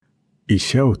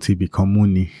Iṣẹ́ ò ti bìkan mú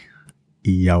ni,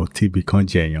 ìyà ò ti bìkan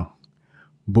jẹ̀yàn.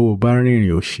 Bó o bá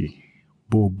rìnrìn òṣì,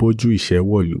 bó o bójú ìṣẹ́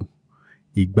wọ̀lú,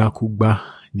 ìgbákúgbá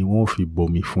ni wọ́n fi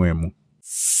bomi fún ẹ mu.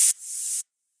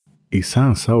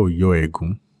 Ìsáǹsá ò yọ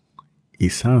ẹ̀gún,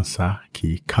 ìsáǹsá kì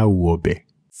í káwu ọbẹ̀.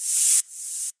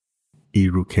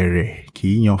 Ìrùkèrè kì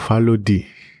í yan lódì,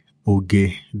 oge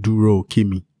dúró kí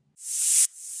mi.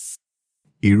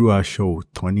 Irú aṣọ ò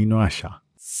tán nínú àṣà.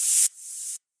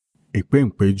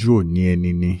 Ìpéǹpéjú ò ní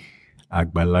ẹni ní,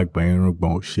 àgbàlagbà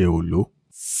irùngbọ̀n ò ṣe òló.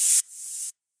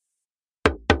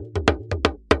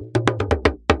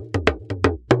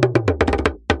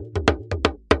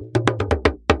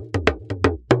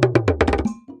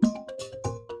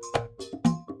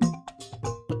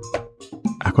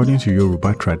 According to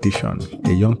Yoruba tradition,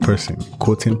 a young person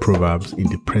quoting proverbs in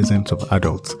the presence of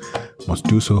adults must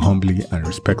do so humbly and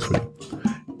respectfully.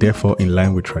 Therefore, in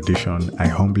line with tradition, I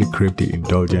humbly crave the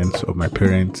indulgence of my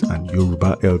parents and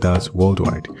Yoruba elders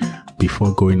worldwide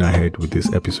before going ahead with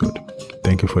this episode.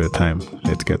 Thank you for your time.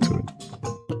 Let's get to it.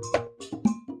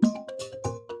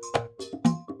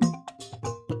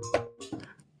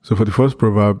 So for the first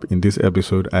proverb in this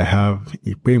episode, I have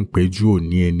ìpéǹpéjú ò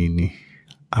ní ẹni ní,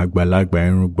 àgbàlagbà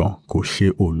irùngbọ̀n kò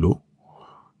ṣe òló.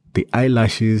 The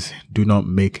eyelashes do not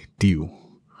make dew.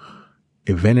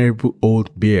 A venerable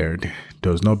old beard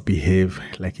does not behave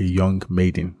like a young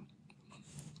maiden.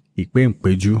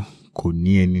 Ìpéǹpéjú kò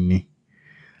ní ẹni ní,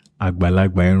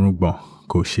 àgbàlagbà irùngbọ̀n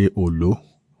kò ṣe òló.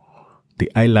 The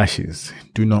eyelashes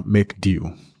do not make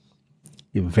dew.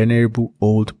 A venerable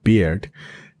old beard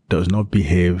does not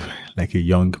behave like a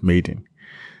young maiden.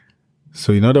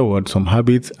 So in other words, some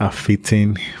habits are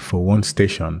fitting for one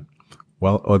station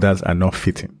while others are not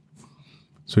fitting.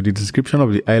 So the description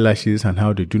of the eyelashes and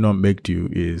how they do not make dew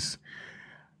is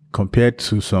compared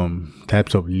to some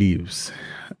types of leaves.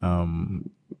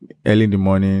 Early in the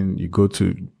morning, you go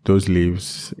to those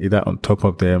leaves, either on top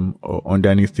of them or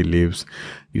underneath the leaves,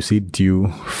 you see dew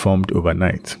formed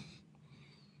overnight.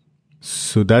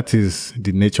 So that is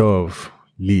the nature of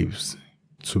leaves.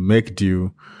 To make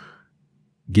dew,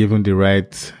 given the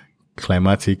right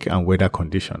climatic and weather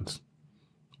conditions.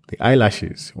 The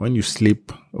eyelashes, when you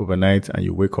sleep overnight and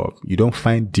you wake up, you don't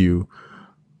find dew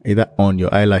either on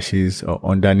your eyelashes or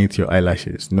underneath your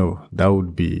eyelashes. No, that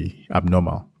would be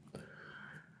abnormal.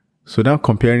 So now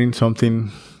comparing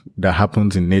something that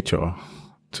happens in nature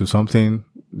to something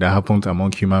that happens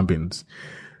among human beings.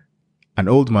 An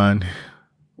old man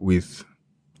with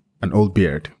an old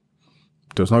beard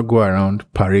does not go around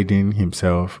parading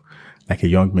himself like a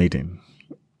young maiden.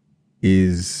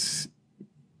 Is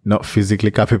not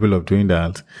physically capable of doing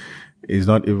that. Is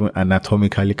not even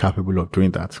anatomically capable of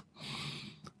doing that.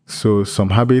 So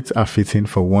some habits are fitting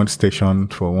for one station,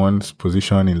 for one's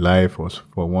position in life, or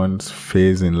for one's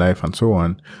phase in life, and so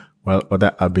on, while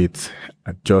other habits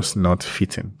are just not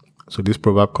fitting. So this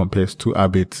proverb compares two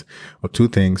habits or two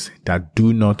things that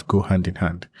do not go hand in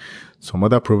hand. Some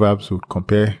other proverbs would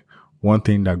compare one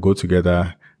thing that go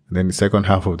together, and then the second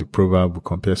half of the proverb will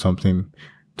compare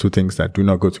two things that do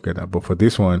not go together. But for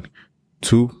this one,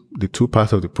 the two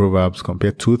parts of the proverbs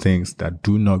compare two things that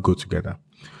do not go together.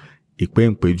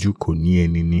 Ìpéǹpéjú kò ní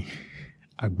ẹni ní,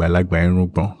 àgbàlagbà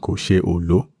irùngbọ̀n kò ṣe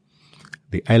òló.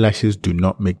 The eyelashes do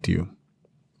not make dew.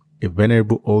 A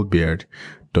venerable old beard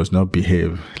does not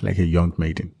behave like a young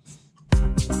maiden.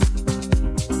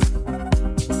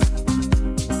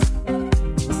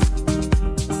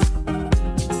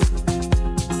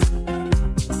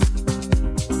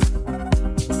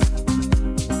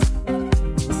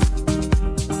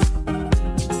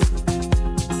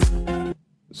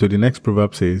 So the next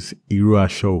proverb says, Irú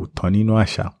aṣọ ò tán nínú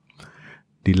àṣà.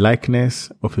 The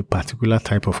likeness of a particular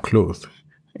type of cloth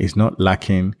is not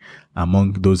lacking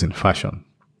among those in fashion.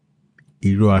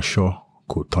 Irú aṣọ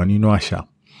kò tán nínú àṣà.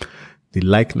 The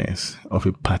likeness of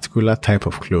a particular type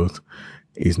of cloth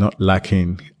is not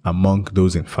lacking among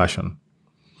those in fashion.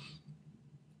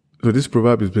 So this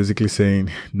proverb is basically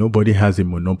saying nobody has a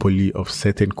monopoly of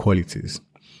certain qualities.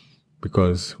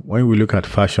 Because when we look at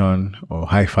fashion or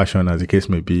high fashion, as the case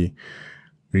may be,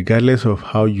 regardless of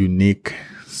how unique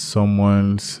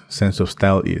someone's sense of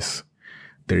style is,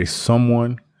 there is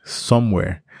someone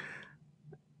somewhere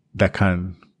that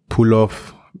can pull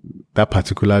off that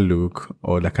particular look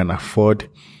or that can afford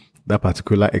that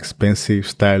particular expensive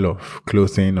style of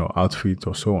clothing or outfit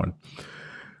or so on.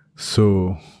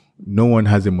 So no one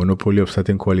has a monopoly of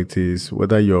certain qualities,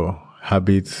 whether your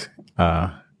habits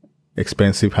are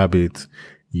expensive habits,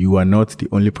 you are not the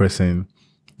only person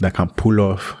that can pull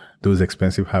off those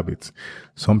expensive habits.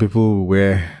 Some people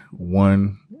wear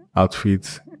one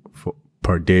outfit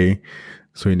per day.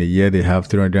 So in a year, they have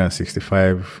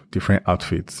 365 different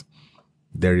outfits.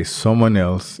 There is someone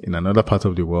else in another part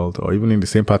of the world, or even in the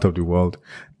same part of the world,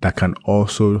 that can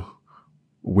also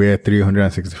wear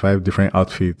 365 different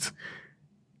outfits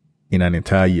in an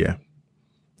entire year.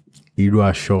 Irú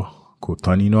aṣọ kò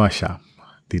tán nínú àṣà.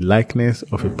 The likeness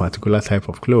of a particular type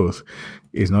of clothes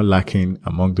is not lacking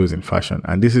among those in fashion.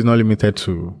 And this is not limited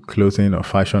to clothing or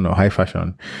fashion or high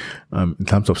fashion. In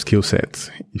terms of skill sets,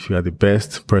 if you are the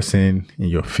best person in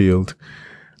your field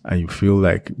and you feel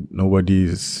like nobody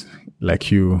is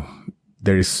like you,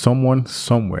 there is someone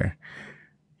somewhere.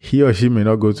 He or she may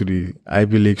not go to the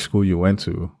Ivy League school you went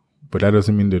to, but that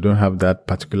doesn't mean they don't have that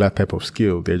particular type of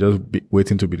skill. They're just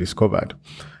waiting to be discovered.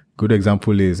 Good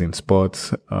example is in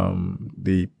sports.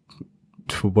 The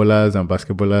footballers and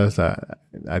basketballers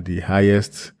are the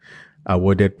highest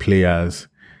awarded players.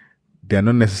 They are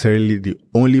not necessarily the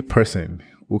only person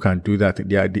who can do that.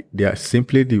 They are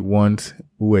simply the ones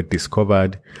who were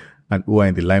discovered and who are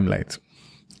in the limelight.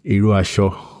 Irú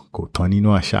aṣọ kò tán nínú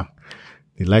àṣà.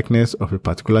 The likeness of a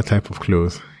particular type of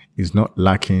clothes is not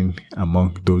lacking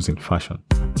among those in fashion.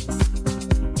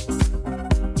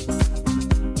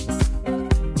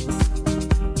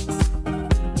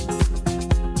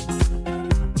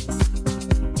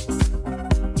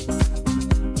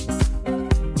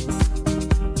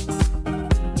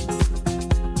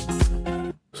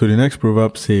 So the next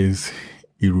proverb says,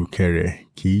 ìrùkèrè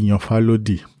kì í yan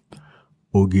lódì,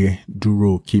 oge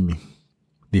dúró kimi.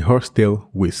 The horsetail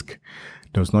whisk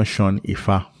does not shun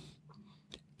Ifa.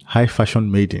 High fashion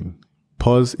maiden,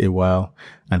 pause a while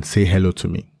and say hello to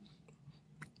me.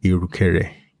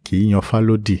 Ìrùkèrè kì í yan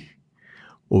lódì,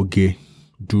 oge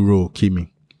dúró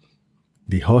kimi.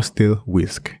 The horsetail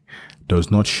whisk does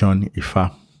not shun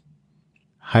Ifa.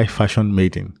 High fashion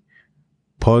maiden,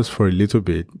 pause for a little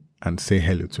bit and say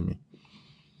hello to me.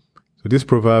 So this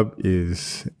proverb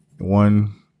is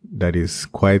one that is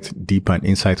quite deep and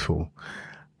insightful,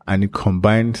 and it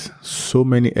combines so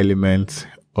many elements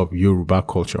of Yoruba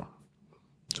culture.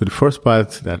 So the first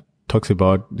part that talks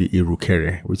about the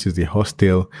ìrùkèrè, which is the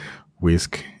horsetail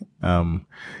whisk,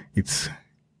 it's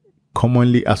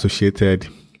commonly associated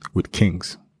with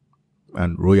kings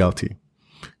and royalty,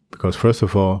 because first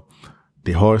of all,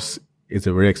 the horse is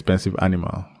a very expensive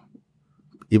animal.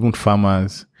 Even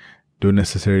farmers don't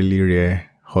necessarily rear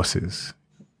horses.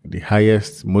 The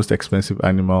highest, most expensive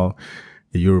animal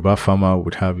a Yoruba farmer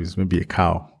would have is maybe a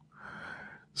cow.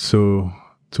 So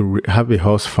to have a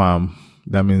horse farm,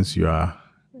 that means you are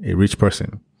a rich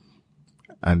person.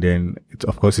 And then,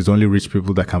 of course, it's only rich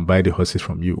people that can buy the horses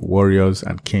from you, warriors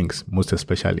and kings, most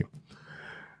especially.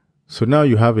 So now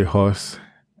you have a horse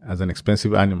as an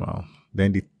expensive animal.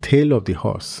 Then the tail of the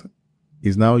horse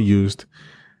is now used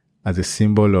as a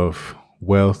symbol of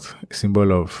wealth, a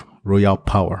symbol of royal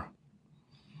power.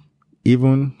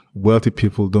 Even wealthy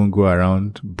people don't go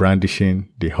around brandishing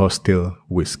the horsetail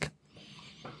whisk.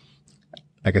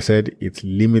 Like I said, it's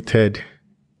limited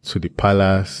to the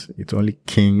palace. It's only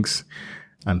kings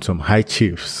and some high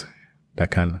chiefs that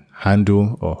can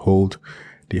handle or hold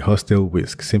the horsetail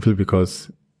whisk, simply because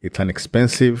it's an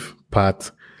expensive part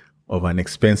of an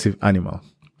expensive animal.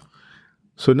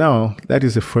 So now, that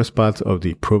is the first part of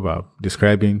the proverb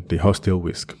describing the horsetail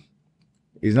whisk.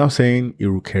 It's now saying,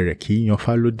 ìrùkèrè kì í yan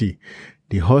lódì.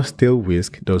 The horsetail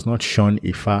whisk does not shun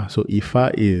Ifa. So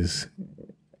Ifa is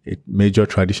a major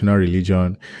traditional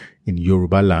religion in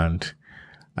Yoruba land,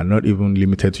 and not even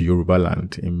limited to Yoruba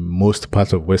land. In most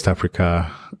parts of West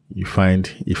Africa, you find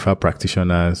Ifa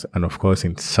practitioners, and of course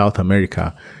in South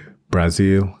America,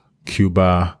 Brazil,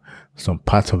 Cuba, some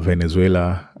parts of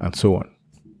Venezuela, and so on.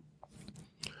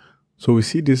 So we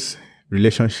see this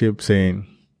relationship saying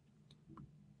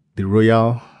the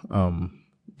royal,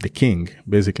 the king,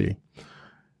 basically,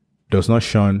 does not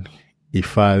shun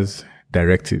Ifa's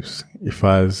directives,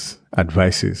 Ifa's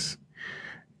advices.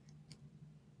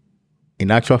 In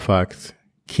actual fact,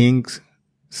 kings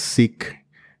seek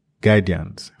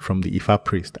guidance from the Ifa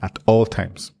priest at all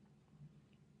times.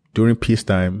 During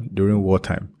peacetime, during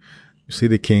wartime, you see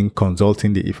the king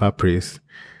consulting the Ifa priest.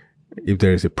 If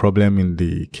there is a problem in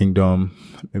the kingdom,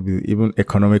 maybe even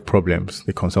economic problems,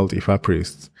 they consult Ifa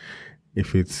priests.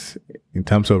 If it's in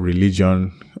terms of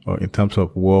religion or in terms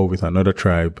of war with another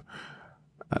tribe,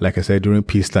 like I said, during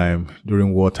peacetime,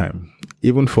 during wartime,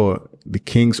 even for the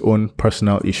king's own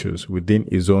personal issues within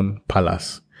his own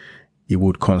palace, he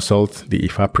would consult the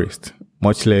Ifa priest,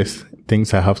 much less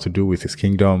things that have to do with his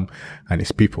kingdom and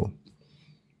his people.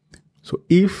 So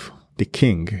if the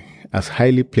king, as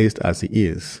highly placed as he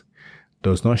is,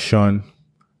 does not shun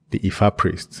the Ifa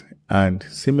priest, and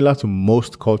similar to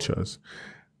most cultures,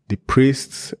 the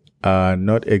priests are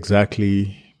not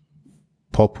exactly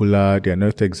popular. They are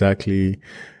not exactly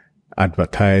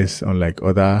advertised unlike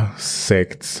other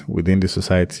sects within the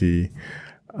society.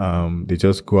 They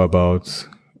just go about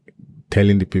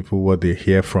telling the people what they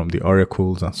hear from the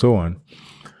oracles and so on.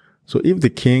 So if the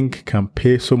king can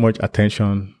pay so much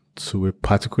attention to a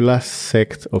particular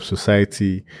sect of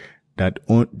society that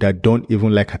don't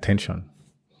even like attention.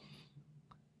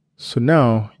 So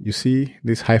now you see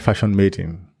this high fashion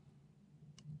maiden.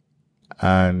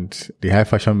 And the high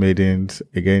fashion maidens,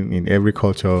 again, in every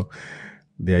culture,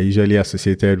 they are usually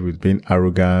associated with being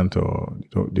arrogant, or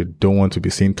they don't want to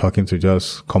be seen talking to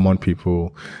just common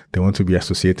people. They want to be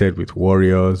associated with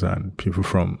warriors and people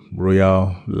from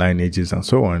royal lineages and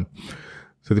so on.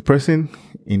 So the person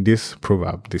in this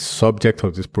proverb, the subject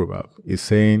of this proverb, is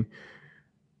saying,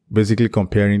 basically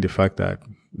comparing the fact that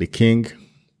the king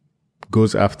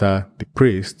goes after the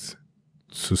priests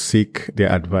to seek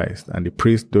their advice, and the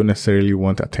priests don't necessarily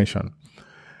want attention.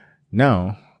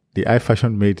 Now, the high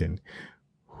fashion maiden,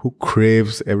 who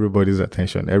craves everybody's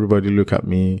attention. Everybody look at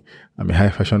me. I'm a high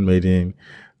fashion maiden.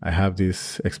 I have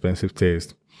this expensive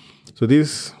taste. So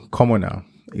this commoner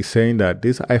is saying that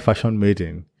this high fashion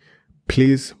maiden,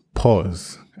 please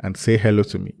pause and say hello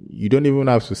to me. You don't even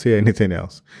have to say anything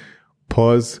else.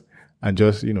 Pause and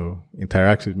just,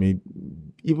 interact with me.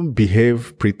 Even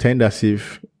behave, pretend as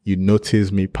if you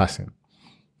notice me passing.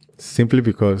 Simply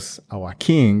because our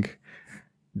king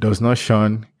does not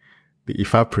shun the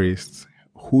Ifa priests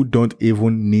who don't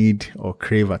even need or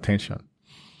crave attention.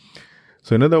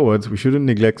 So in other words, we shouldn't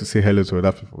neglect to say hello to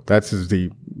other people. That is the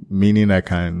meaning I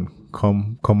can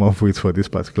come up with for this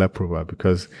particular proverb,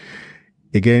 because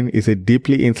again, it's a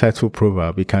deeply insightful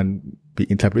proverb. It can be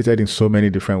interpreted in so many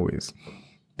different ways.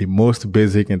 The most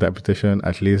basic interpretation,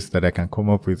 at least, that I can come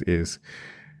up with is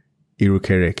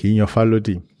ìrùkèrè kì í yan ifá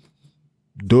lódì.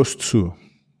 Those two,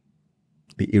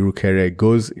 the ìrùkèrè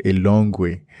goes a long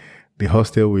way. The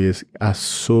hostile ways has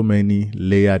so many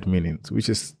layered meanings, which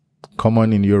is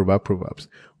common in Yoruba proverbs.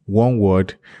 One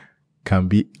word can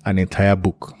be an entire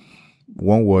book.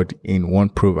 One word in one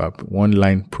proverb, one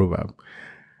line proverb.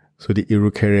 So the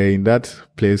ìrùkèrè in that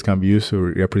place can be used to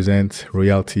represent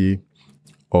royalty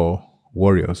or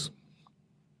warriors.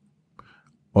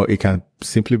 Or it can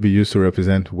simply be used to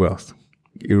represent wealth.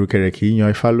 Ìrùkèrè kì í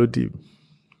yan ifá lódì.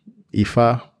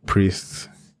 Ifa priests,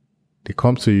 they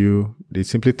come to you, they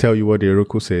simply tell you what the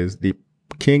oracle says. The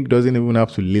king doesn't even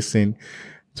have to listen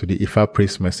to the Ifa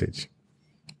priest message.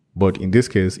 But in this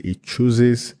case, he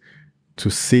chooses to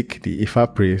seek the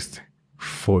Ifa priest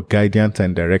for guidance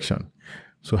and direction.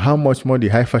 So how much more the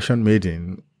high fashion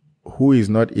maiden, who is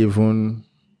not even,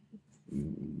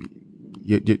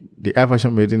 the high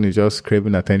fashion maiden is just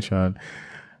craving attention,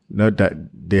 not that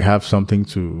they have something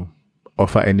to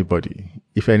offer anybody.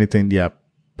 If anything, they are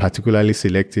particularly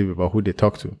selective about who they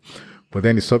talk to. But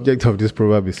then the subject of this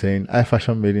proverb is saying, high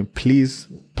fashion maiden, please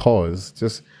pause.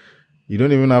 Just, you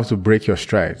don't even have to break your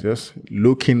stride. Just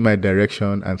look in my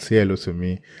direction and say hello to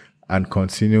me and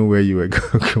continue where you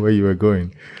were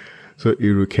going. So,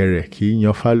 ìrùkèrè kì í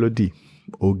yan ifá lódì,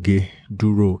 oge,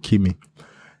 dúró, kimi.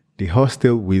 The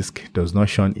hostile whisk does not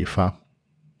shun Ifa.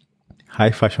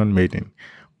 High fashion maiden,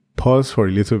 pause for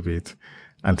a little bit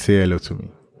and say hello to me.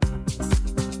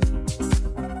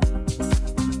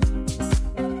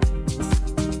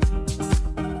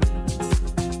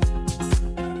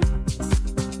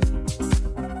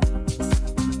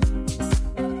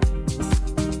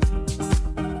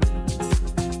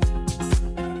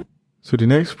 So the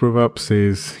next proverb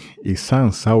says,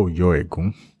 ìsáǹsá ò yọ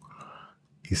ẹ̀gún,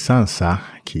 ìsáǹsá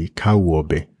kì í káwọ́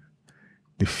ọbẹ̀.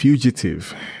 The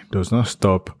fugitive does not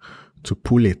stop to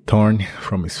pull a thorn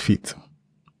from his feet.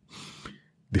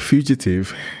 The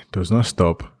fugitive does not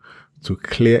stop to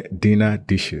clear dinner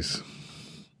dishes.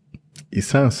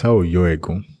 Ìsáǹsá ò yọ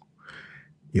ẹ̀gún,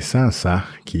 ìsáǹsá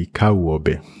kì í káwọ́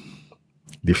ọbẹ̀.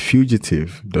 The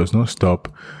fugitive does not stop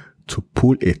to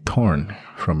pull a thorn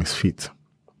from his feet.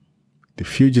 The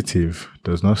fugitive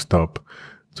does not stop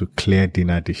to clear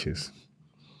dinner dishes.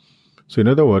 So in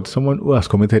other words, someone who has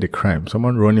committed a crime,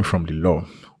 someone running from the law,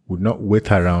 would not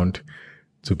wait around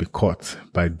to be caught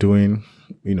by doing,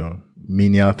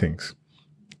 menial things.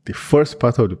 The first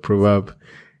part of the proverb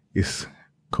is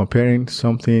comparing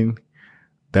something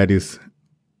that is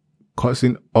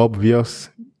causing obvious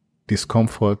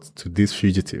discomfort to this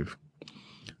fugitive.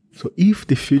 So if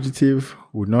the fugitive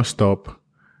would not stop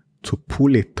to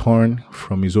pull a thorn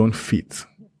from his own feet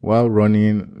while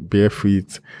running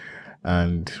barefoot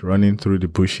and running through the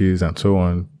bushes and so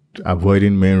on,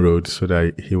 avoiding main roads so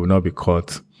that he will not be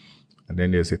caught, and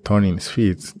then there's a thorn in his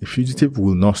feet, the fugitive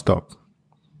will not stop.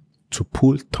 to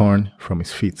pull thorn from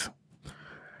his feet.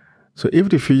 So if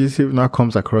the fugitive now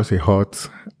comes across a hut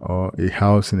or a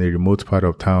house in a remote part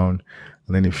of town,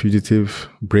 and then the fugitive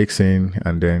breaks in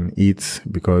and then eats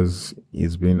because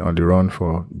he's been on the run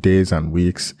for days and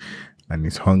weeks and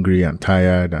he's hungry and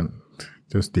tired and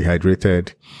just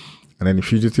dehydrated, and then the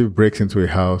fugitive breaks into a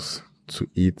house to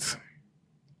eat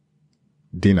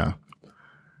dinner.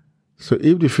 So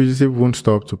if the fugitive won't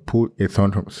stop to pull a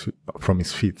thorn from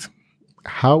his feet,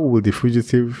 how will the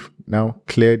fugitive now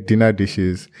clear dinner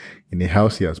dishes in a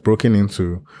house he has broken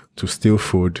into to steal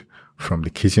food from the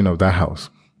kitchen of that house?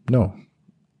 No,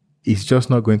 he's just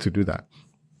not going to do that.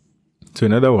 So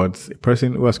in other words, a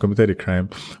person who has committed a crime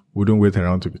wouldn't wait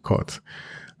around to be caught.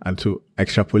 And to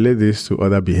extrapolate this to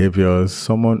other behaviors,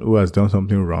 someone who has done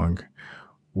something wrong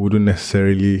wouldn't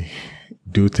necessarily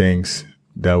do things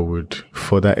that would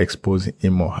further expose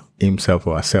him or himself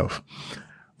or herself.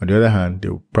 On the other hand, they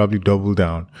will probably double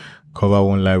down, cover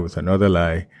one lie with another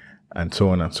lie, and so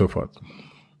on and so forth.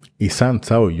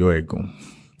 Isanta oyo egun.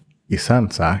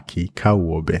 Isanta ki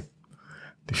kawobe.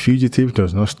 The fugitive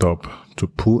does not stop to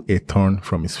pull a thorn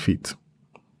from his feet.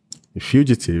 The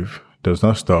fugitive does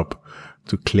not stop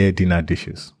to clear dinner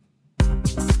dishes.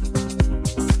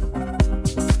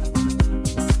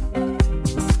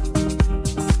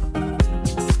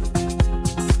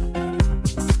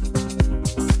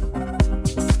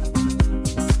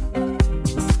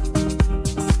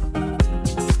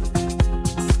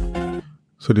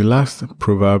 So the last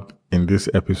proverb in this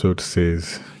episode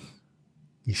says,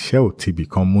 Iṣẹ́ ò ti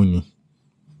bìkan mú ni,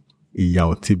 ìyà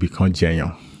ò ti bìkan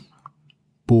jẹyàn.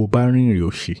 Bó o bá rìnrìn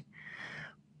òṣì,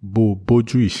 bó o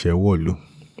bójú ìṣẹ́ wọ̀lú,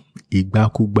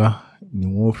 ìgbàkúgbà ni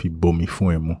wọ́n fi bomi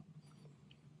fún ẹ mu.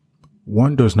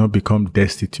 One does not become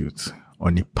destitute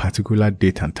on a particular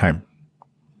date and time.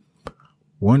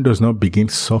 One does not begin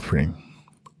suffering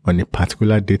on a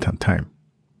particular date and time.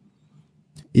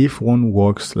 If one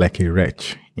walks like a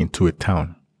wretch into a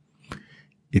town,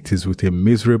 it is with a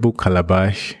miserable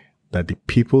calabash that the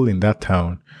people in that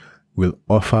town will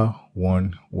offer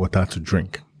one water to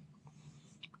drink.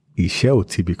 Iṣẹ́ ò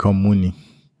ti bìkan mú ni,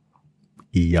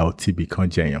 ìyà ò ti bìkan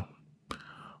jẹyàn.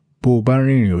 Bó o bá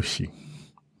rìnrìn òṣì,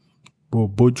 bó o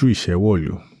bójú ìṣẹ́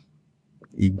wọ̀lú,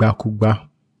 ìgbàkúgbà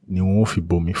ni wọ́n fi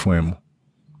bomi fún ẹ mu.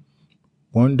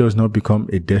 One does not become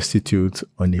a destitute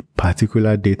on a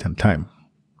particular date and time.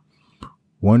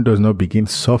 One does not begin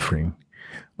suffering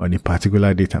on a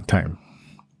particular date and time.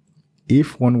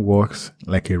 If one walks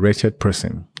like a wretched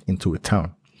person into a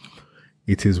town,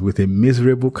 it is with a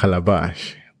miserable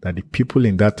calabash that the people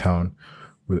in that town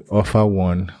will offer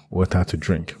one water to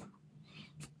drink.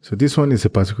 So this one is a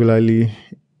particularly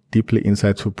deeply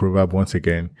insightful proverb once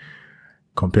again,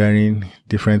 comparing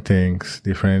different things,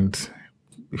 different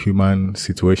human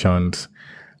situations,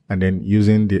 and then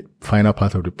using the final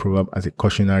part of the proverb as a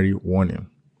cautionary warning.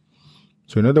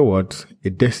 So in other words, a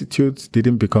destitute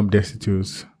didn't become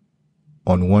destitute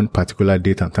on one particular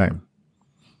date and time.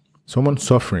 Someone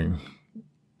suffering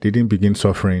didn't begin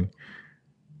suffering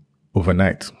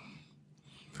overnight.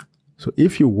 So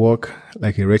if you walk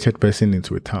like a wretched person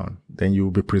into a town, then you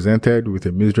will be presented with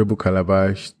a miserable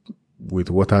calabash with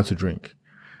water to drink.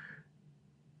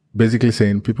 Basically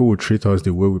saying people will treat us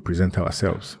the way we present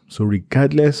ourselves. So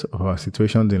regardless of our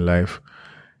situations in life,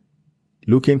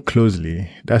 looking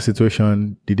closely, that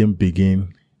situation didn't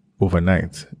begin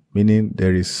overnight, meaning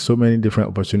there is so many different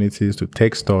opportunities to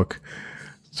take stock,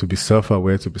 to be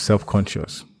self-aware, to be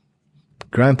self-conscious.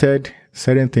 Granted,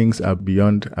 certain things are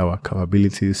beyond our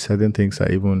capabilities. Certain things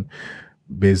are even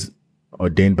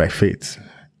ordained by fate,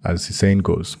 as the saying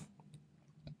goes.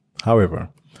 However,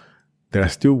 there are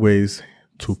still ways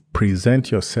to present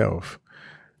yourself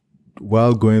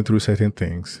while going through certain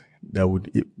things that would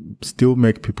still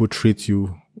make people treat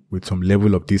you with some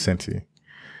level of decency.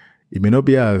 It may not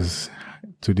be as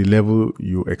to the level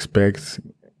you expect,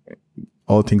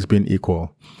 all things being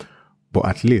equal, but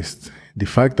at least the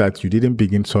fact that you didn't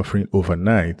begin suffering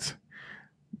overnight,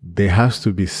 there has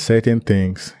to be certain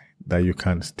things that you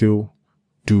can still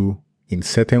do in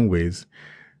certain ways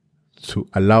to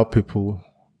allow people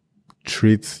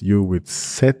treat you with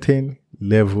certain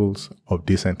levels of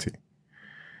decency.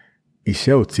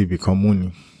 Iṣẹ́ ò ti bìkan mú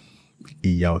ni,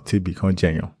 ìyà ò ti bìkan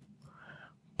jẹyàn.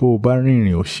 Bó o bá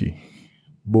rìnrìn òṣì,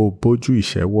 bó o bójú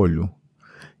ìṣẹ́ wọ̀lú,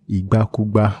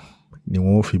 ìgbàkúgbà ni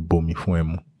wọ́n fi bomi fún ẹ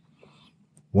mu.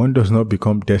 One does not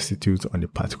become destitute on a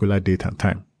particular date and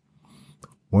time.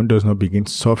 One does not begin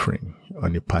suffering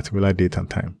on a particular date and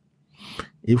time.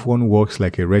 If one walks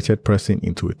like a wretched person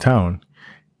into a town,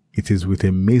 it is with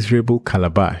a miserable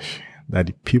calabash that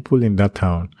the people in that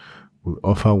town will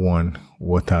offer one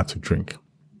water to drink.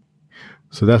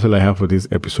 So that's all I have for this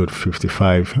episode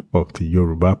 55 of the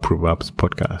Yoruba Proverbs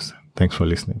podcast. Thanks for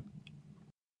listening.